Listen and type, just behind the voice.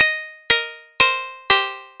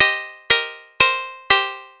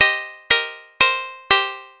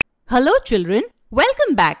Hello children,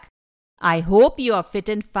 welcome back. I hope you are fit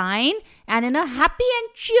and fine and in a happy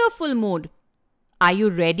and cheerful mood. Are you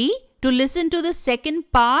ready to listen to the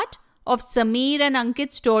second part of Sameer and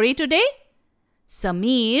Ankit's story today?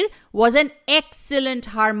 Sameer was an excellent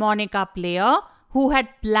harmonica player who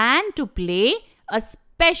had planned to play a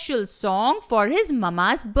special song for his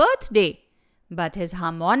mama's birthday. But his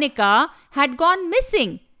harmonica had gone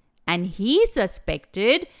missing and he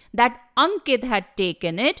suspected that Ankit had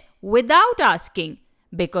taken it without asking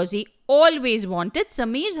because he always wanted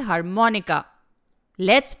Sameer's harmonica.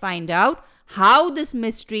 Let's find out how this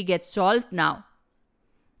mystery gets solved now.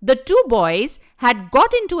 The two boys had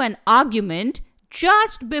got into an argument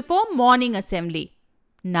just before morning assembly.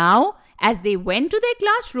 Now, as they went to their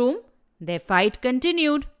classroom, their fight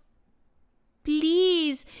continued.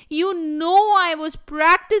 Please, you know I was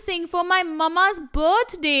practicing for my mama's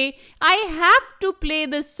birthday. I have to play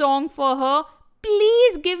this song for her.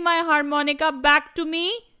 Please give my harmonica back to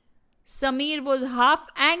me. Sameer was half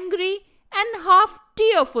angry and half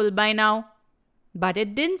tearful by now. But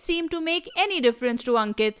it didn't seem to make any difference to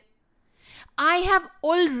Ankit. I have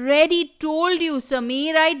already told you,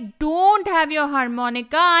 Sameer, I don't have your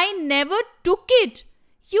harmonica. I never took it.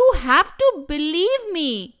 You have to believe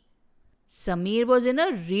me. Sameer was in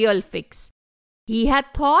a real fix. He had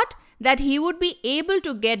thought that he would be able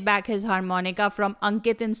to get back his harmonica from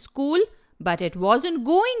Ankit in school, but it wasn't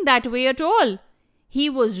going that way at all. He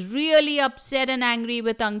was really upset and angry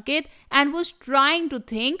with Ankit and was trying to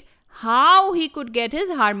think how he could get his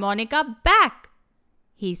harmonica back.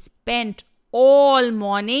 He spent all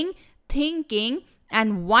morning thinking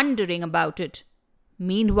and wondering about it.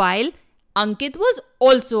 Meanwhile, Ankit was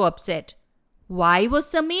also upset. Why was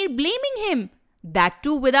Sameer blaming him? That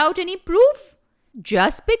too without any proof?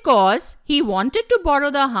 Just because he wanted to borrow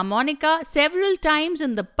the harmonica several times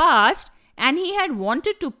in the past and he had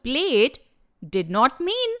wanted to play it did not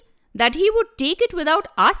mean that he would take it without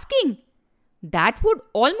asking. That would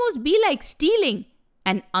almost be like stealing,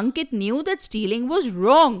 and Ankit knew that stealing was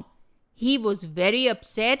wrong. He was very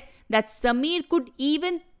upset that Sameer could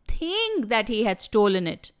even think that he had stolen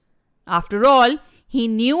it. After all, he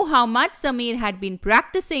knew how much Sameer had been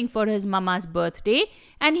practicing for his mama's birthday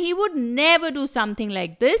and he would never do something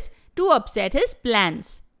like this to upset his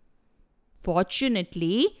plans.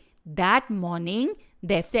 Fortunately, that morning,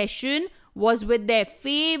 their session was with their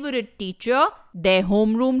favorite teacher, their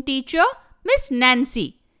homeroom teacher, Miss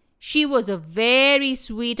Nancy. She was a very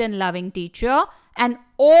sweet and loving teacher and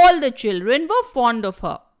all the children were fond of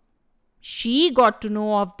her. She got to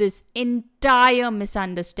know of this entire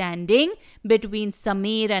misunderstanding between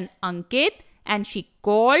Sameer and Ankit and she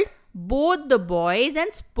called both the boys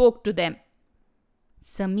and spoke to them.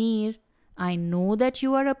 Sameer, I know that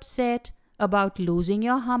you are upset about losing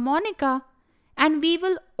your harmonica and we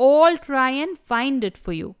will all try and find it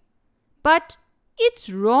for you. But it's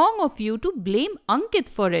wrong of you to blame Ankit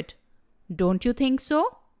for it. Don't you think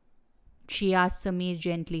so? She asked Sameer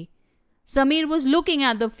gently. Sameer was looking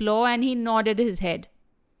at the floor and he nodded his head.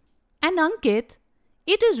 And Ankit,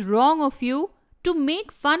 it is wrong of you to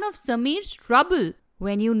make fun of Sameer's trouble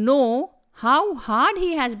when you know how hard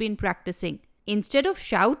he has been practicing. Instead of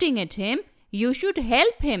shouting at him, you should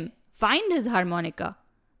help him find his harmonica.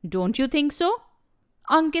 Don't you think so?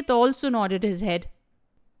 Ankit also nodded his head.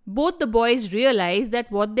 Both the boys realized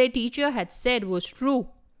that what their teacher had said was true.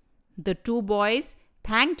 The two boys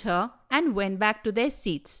thanked her and went back to their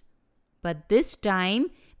seats. But this time,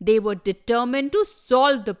 they were determined to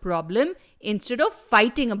solve the problem instead of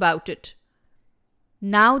fighting about it.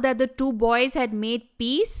 Now that the two boys had made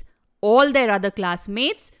peace, all their other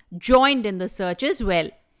classmates joined in the search as well.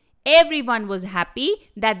 Everyone was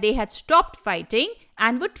happy that they had stopped fighting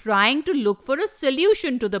and were trying to look for a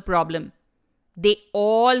solution to the problem. They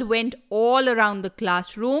all went all around the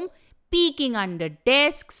classroom, peeking under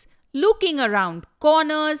desks, looking around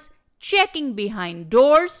corners, checking behind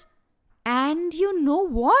doors. And you know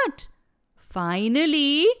what?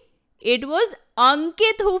 Finally, it was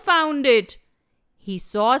Ankit who found it. He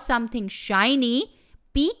saw something shiny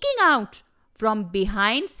peeking out from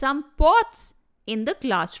behind some pots in the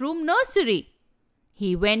classroom nursery.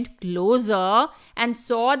 He went closer and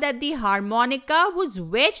saw that the harmonica was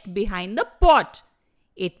wedged behind the pot.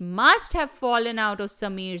 It must have fallen out of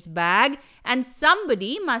Sameer's bag and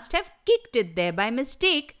somebody must have kicked it there by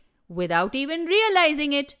mistake without even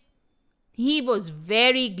realizing it. He was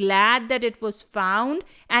very glad that it was found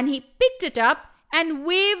and he picked it up and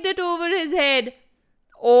waved it over his head.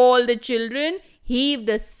 All the children heaved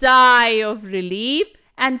a sigh of relief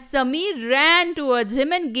and Sameer ran towards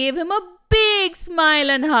him and gave him a big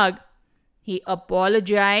smile and hug. He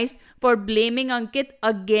apologized for blaming Ankit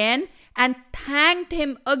again and thanked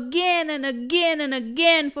him again and again and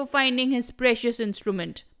again for finding his precious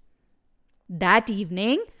instrument. That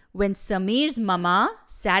evening, when Sameer's mama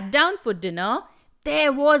sat down for dinner,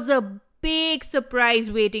 there was a big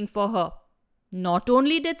surprise waiting for her. Not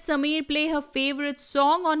only did Sameer play her favorite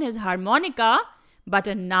song on his harmonica, but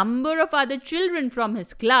a number of other children from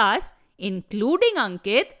his class, including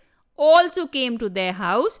Ankit, also came to their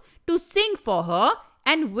house to sing for her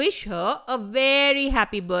and wish her a very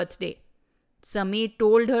happy birthday. Sameer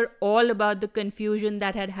told her all about the confusion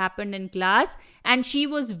that had happened in class, and she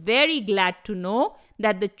was very glad to know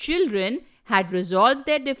that the children had resolved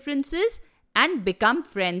their differences and become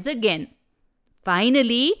friends again.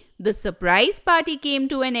 Finally, the surprise party came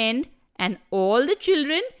to an end, and all the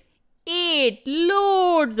children ate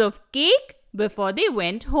loads of cake before they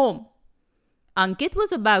went home. Ankit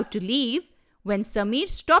was about to leave when Sameer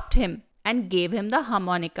stopped him and gave him the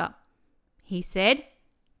harmonica. He said,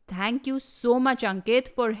 "Thank you so much, Ankit,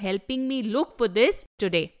 for helping me look for this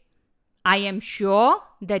today. I am sure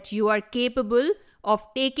that you are capable of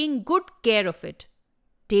taking good care of it.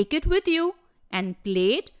 Take it with you and play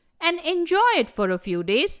it and enjoy it for a few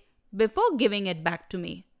days before giving it back to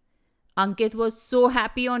me." Ankit was so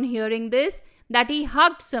happy on hearing this that he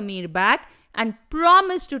hugged Sameer back and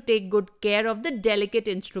promised to take good care of the delicate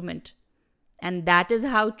instrument. And that is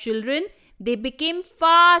how children, they became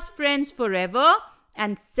fast friends forever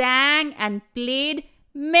and sang and played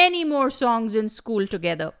many more songs in school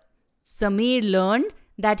together. Sameer learned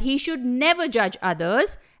that he should never judge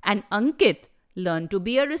others, and Ankit learned to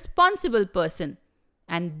be a responsible person.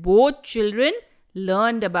 And both children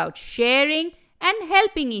learned about sharing and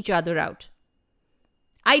helping each other out.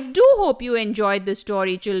 I do hope you enjoyed this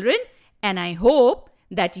story, children, and I hope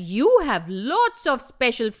that you have lots of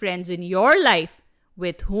special friends in your life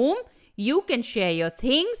with whom you can share your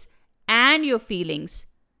things and your feelings.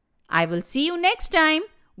 I will see you next time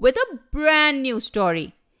with a brand new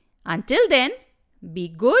story. Until then, be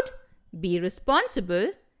good, be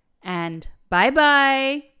responsible, and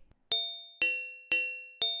bye-bye.